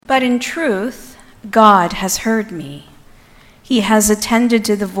But in truth, God has heard me. He has attended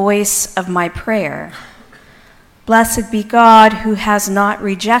to the voice of my prayer. Blessed be God who has not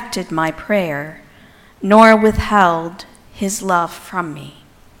rejected my prayer, nor withheld his love from me.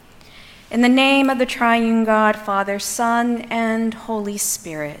 In the name of the triune God, Father, Son, and Holy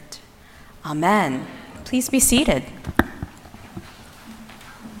Spirit. Amen. Please be seated.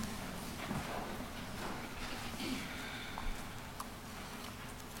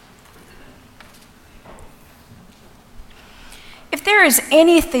 If there is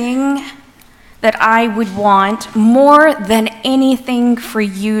anything that I would want more than anything for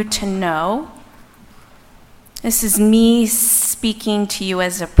you to know, this is me speaking to you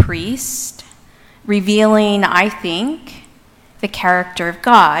as a priest, revealing, I think, the character of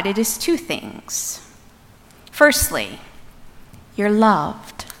God. It is two things. Firstly, you're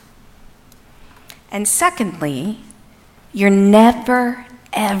loved. And secondly, you're never,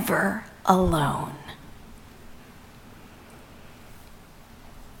 ever alone.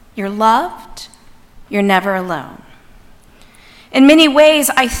 You're loved, you're never alone. In many ways,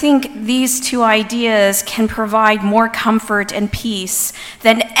 I think these two ideas can provide more comfort and peace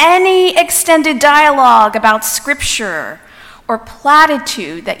than any extended dialogue about Scripture or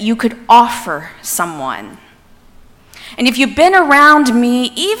platitude that you could offer someone. And if you've been around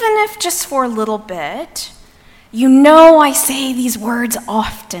me, even if just for a little bit, you know I say these words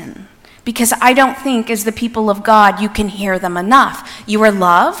often. Because I don't think, as the people of God, you can hear them enough. You are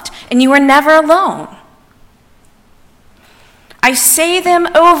loved, and you are never alone. I say them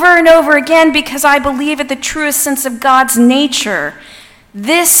over and over again because I believe in the truest sense of God's nature.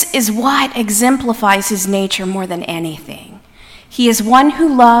 This is what exemplifies his nature more than anything. He is one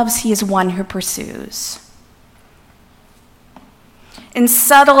who loves, he is one who pursues. In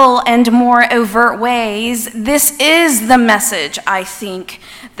subtle and more overt ways, this is the message, I think,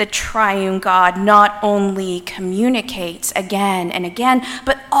 the triune God not only communicates again and again,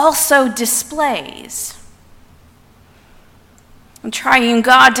 but also displays. The triune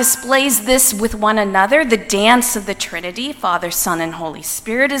God displays this with one another, the dance of the Trinity, Father, Son, and Holy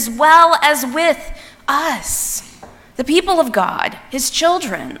Spirit, as well as with us, the people of God, his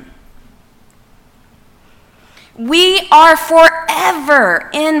children. We are forever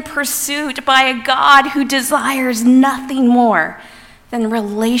in pursuit by a God who desires nothing more than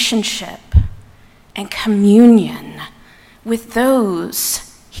relationship and communion with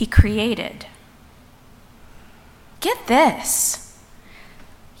those he created. Get this.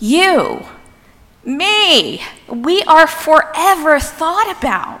 You, me, we are forever thought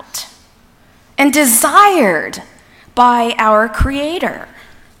about and desired by our Creator.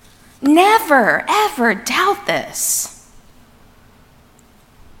 Never, ever doubt this.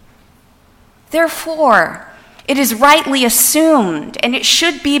 Therefore, it is rightly assumed, and it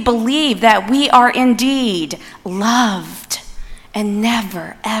should be believed, that we are indeed loved and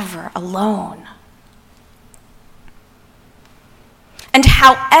never, ever alone. And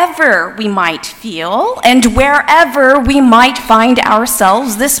however we might feel, and wherever we might find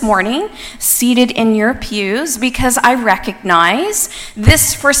ourselves this morning, seated in your pews, because I recognize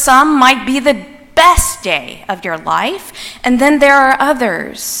this for some might be the best day of your life, and then there are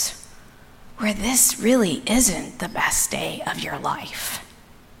others where this really isn't the best day of your life.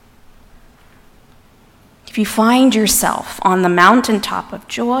 If you find yourself on the mountaintop of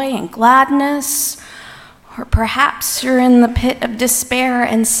joy and gladness, or perhaps you're in the pit of despair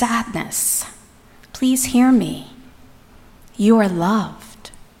and sadness, please hear me. You are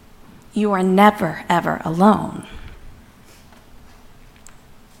loved. You are never, ever alone.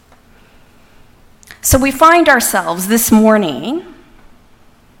 So we find ourselves this morning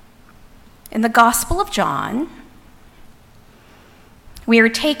in the Gospel of John. We are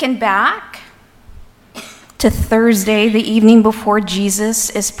taken back to Thursday, the evening before Jesus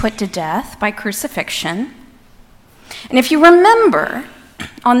is put to death by crucifixion. And if you remember,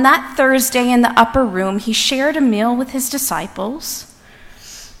 on that Thursday in the upper room, he shared a meal with his disciples.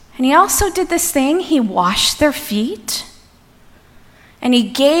 And he also did this thing. He washed their feet. And he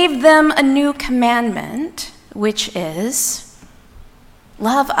gave them a new commandment, which is,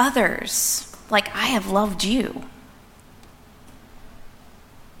 love others like I have loved you.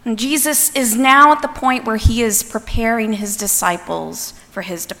 And Jesus is now at the point where he is preparing his disciples for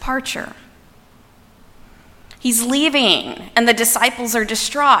his departure. He's leaving, and the disciples are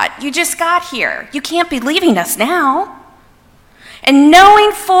distraught. You just got here. You can't be leaving us now. And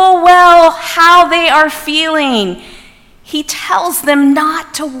knowing full well how they are feeling, he tells them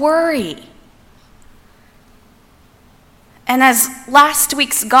not to worry. And as last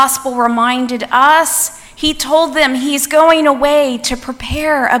week's gospel reminded us, He told them he's going away to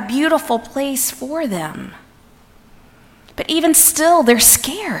prepare a beautiful place for them. But even still, they're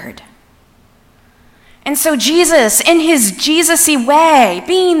scared. And so Jesus, in his Jesus-y way,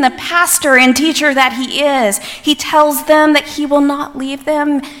 being the pastor and teacher that he is, he tells them that he will not leave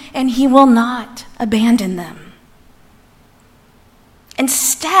them and he will not abandon them.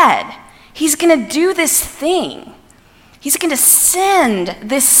 Instead, he's going to do this thing. He's going to send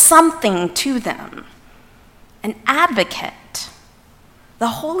this something to them. An advocate, the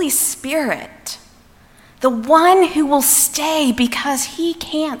Holy Spirit, the one who will stay because he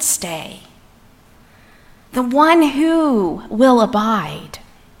can't stay. The one who will abide.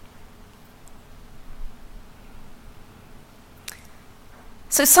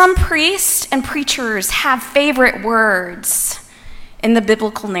 So some priests and preachers have favorite words in the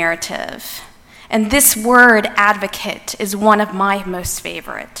biblical narrative, and this word advocate is one of my most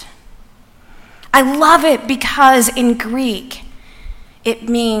favorite. I love it because in Greek it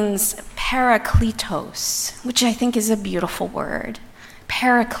means parakletos, which I think is a beautiful word,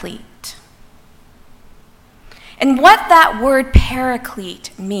 paraclete. And what that word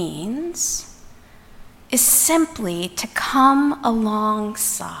paraclete means is simply to come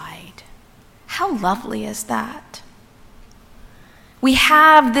alongside. How lovely is that? We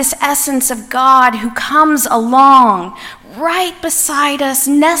have this essence of God who comes along right beside us,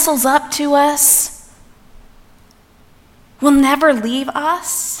 nestles up to us, will never leave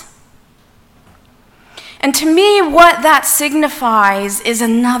us. And to me, what that signifies is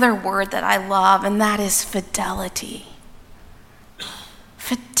another word that I love, and that is fidelity.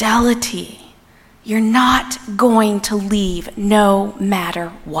 Fidelity. You're not going to leave no matter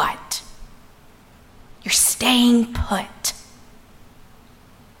what. You're staying put.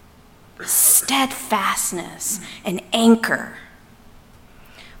 Steadfastness, an anchor.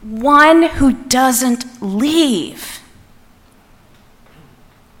 One who doesn't leave.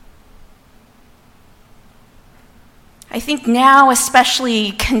 I think now,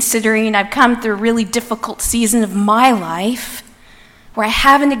 especially considering I've come through a really difficult season of my life, where I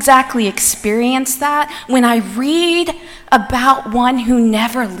haven't exactly experienced that, when I read about one who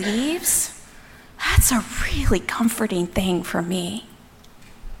never leaves, that's a really comforting thing for me.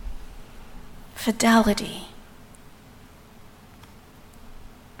 Fidelity.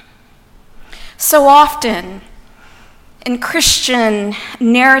 So often, in Christian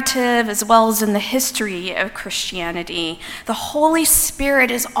narrative, as well as in the history of Christianity, the Holy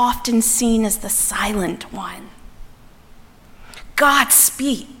Spirit is often seen as the silent one. God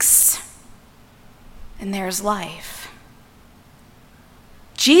speaks, and there's life.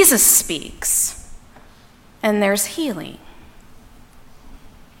 Jesus speaks, and there's healing.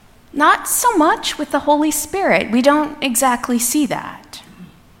 Not so much with the Holy Spirit. We don't exactly see that.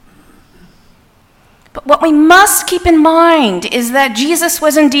 But what we must keep in mind is that Jesus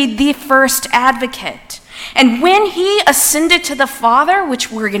was indeed the first advocate. And when he ascended to the Father,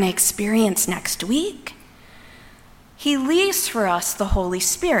 which we're going to experience next week, he leaves for us the Holy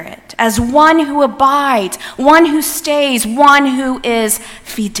Spirit as one who abides, one who stays, one who is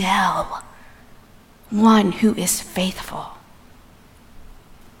fidel, one who is faithful.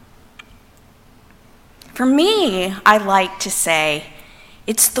 For me, I like to say,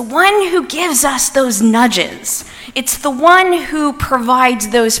 it's the one who gives us those nudges. It's the one who provides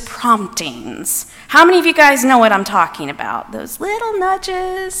those promptings. How many of you guys know what I'm talking about? Those little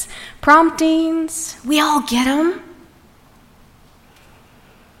nudges, promptings. We all get them.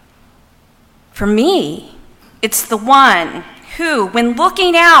 For me, it's the one who, when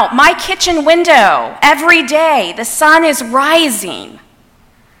looking out my kitchen window every day, the sun is rising.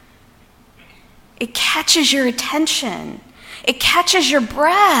 It catches your attention. It catches your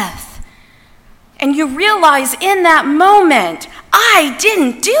breath. And you realize in that moment, I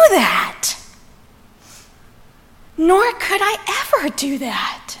didn't do that. Nor could I ever do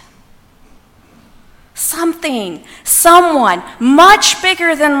that. Someone much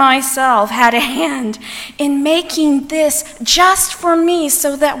bigger than myself had a hand in making this just for me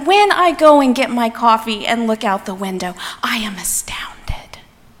so that when I go and get my coffee and look out the window, I am astounded.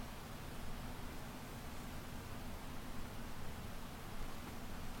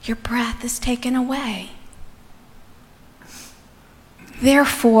 Your breath is taken away.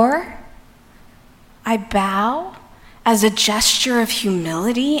 Therefore, I bow as a gesture of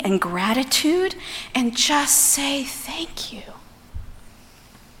humility and gratitude and just say thank you.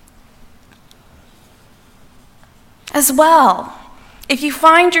 As well, if you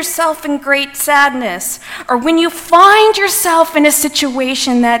find yourself in great sadness, or when you find yourself in a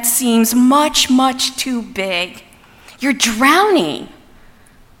situation that seems much, much too big, you're drowning.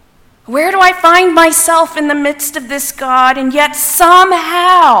 Where do I find myself in the midst of this, God? And yet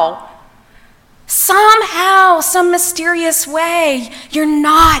somehow, some mysterious way, you're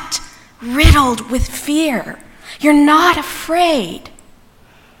not riddled with fear. You're not afraid,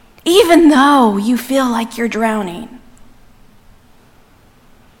 even though you feel like you're drowning.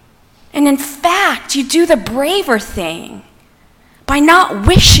 And in fact, you do the braver thing by not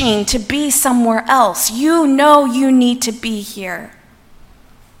wishing to be somewhere else. You know you need to be here.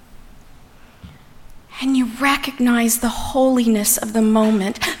 And you recognize the holiness of the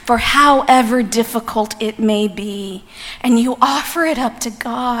moment, for however difficult it may be. And you offer it up to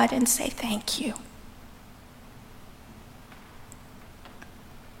God and say, thank you.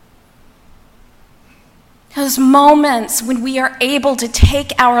 Those moments when we are able to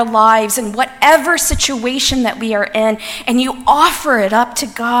take our lives in whatever situation that we are in, and you offer it up to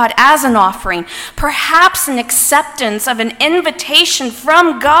God as an offering, perhaps an acceptance of an invitation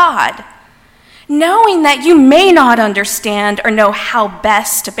from God, knowing that you may not understand or know how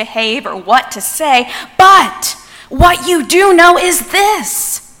best to behave or what to say, but what you do know is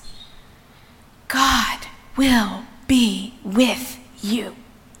this: God will be with you.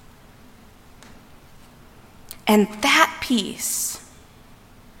 And that peace,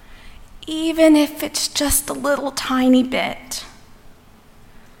 even if it's just a little tiny bit,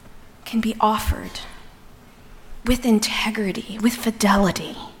 can be offered with integrity, with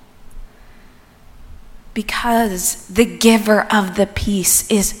fidelity, because the giver of the peace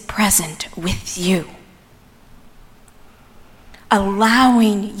is present with you,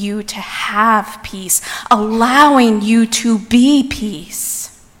 allowing you to have peace, allowing you to be peace,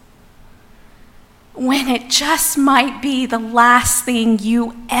 when it just might be the last thing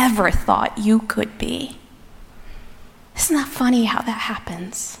you ever thought you could be. Isn't that funny how that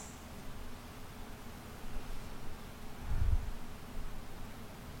happens?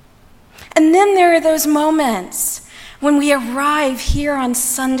 And then there are those moments when we arrive here on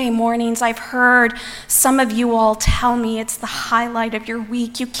Sunday mornings. I've heard some of you all tell me it's the highlight of your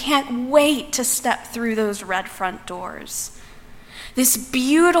week. You can't wait to step through those red front doors. This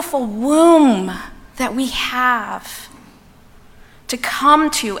beautiful womb that we have to come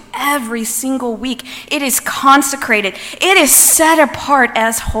to every single week. It is consecrated. It is set apart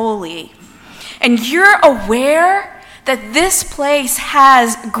as holy. And you're aware that this place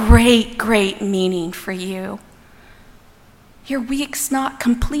has great, great meaning for you. Your week's not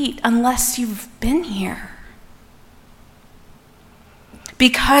complete unless you've been here.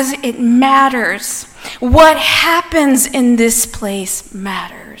 Because it matters. What happens in this place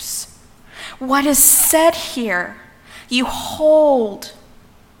matters. What is said here, you hold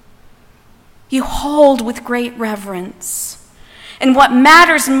with great reverence. And what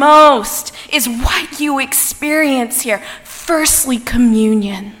matters most is what you experience here. Firstly,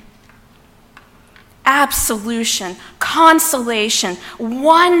 communion, absolution, consolation,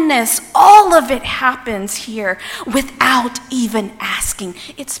 oneness, all of it happens here without even asking.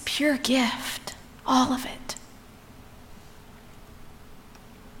 It's pure gift, all of it.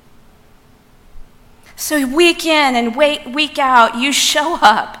 So week in and week out, you show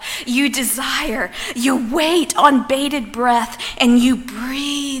up, you desire, you wait on bated breath, and you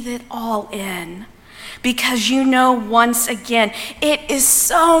breathe it all in. Because you know once again, it is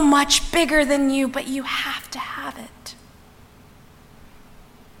so much bigger than you, but you have to have it.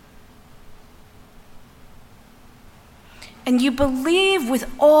 And you believe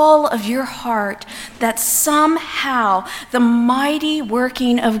with all of your heart that somehow the mighty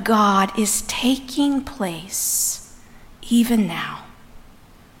working of God is taking place even now.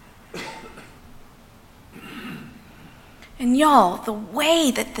 And y'all, the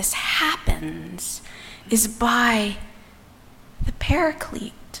way that this happens is by the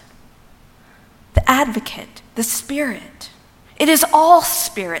Paraclete, the Advocate, the Spirit. It is all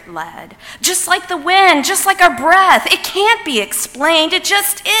Spirit-led, just like the wind, just like our breath. It can't be explained, it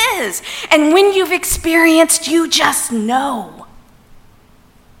just is. And when you've experienced, you just know.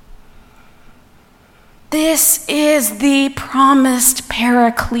 This is the promised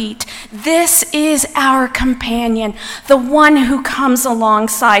Paraclete. This is our companion, the one who comes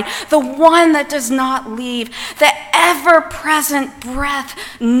alongside, the one that does not leave, the ever-present breath,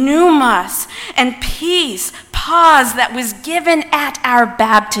 pneumos, and peace, pause that was given at our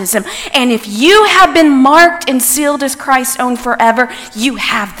baptism. And if you have been marked and sealed as Christ's own forever, you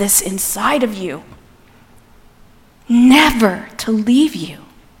have this inside of you, never to leave you.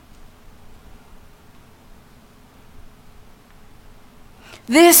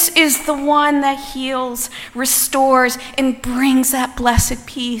 This is the one that heals, restores, and brings that blessed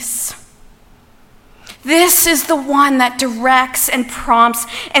peace. This is the one that directs and prompts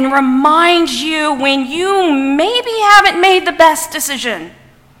and reminds you when you maybe haven't made the best decision,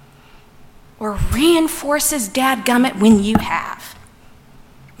 or reinforces dadgummit when you have.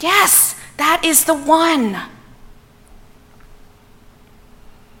 Yes, that is the one.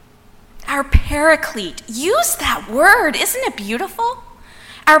 Our paraclete. Use that word. Isn't it beautiful?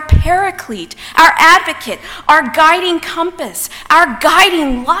 Our paraclete, our advocate, our guiding compass, our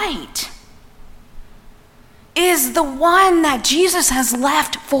guiding light is the one that Jesus has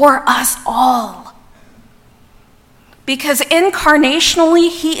left for us all. Because incarnationally,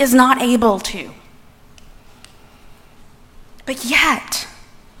 he is not able to. But yet,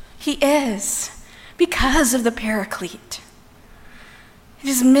 he is, because of the paraclete. It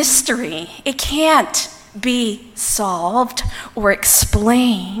is mystery. It can't be solved or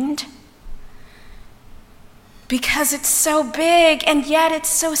explained because it's so big and yet it's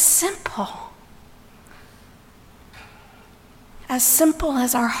so simple. As simple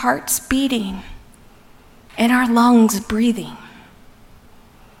as our hearts beating and our lungs breathing.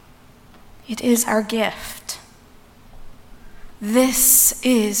 It is our gift. This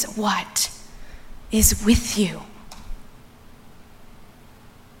is what is with you.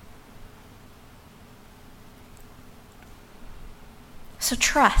 So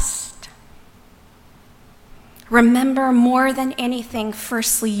trust. Remember more than anything,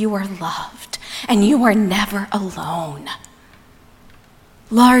 firstly, you are loved and you are never alone.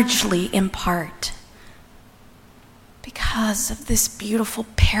 Largely in part because of this beautiful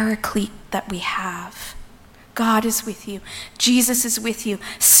paraclete that we have. God is with you. Jesus is with you.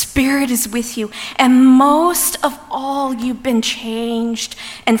 Spirit is with you. And most of all, you've been changed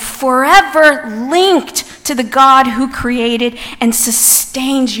and forever linked to the God who created and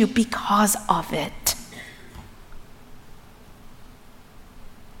sustains you because of it.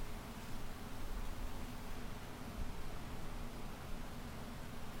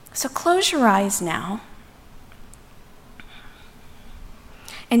 So close your eyes now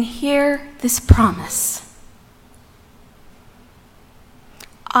and hear this promise.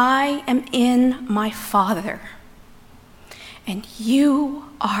 I am in my Father, and you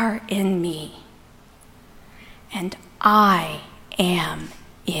are in me, and I am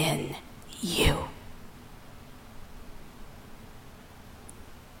in you.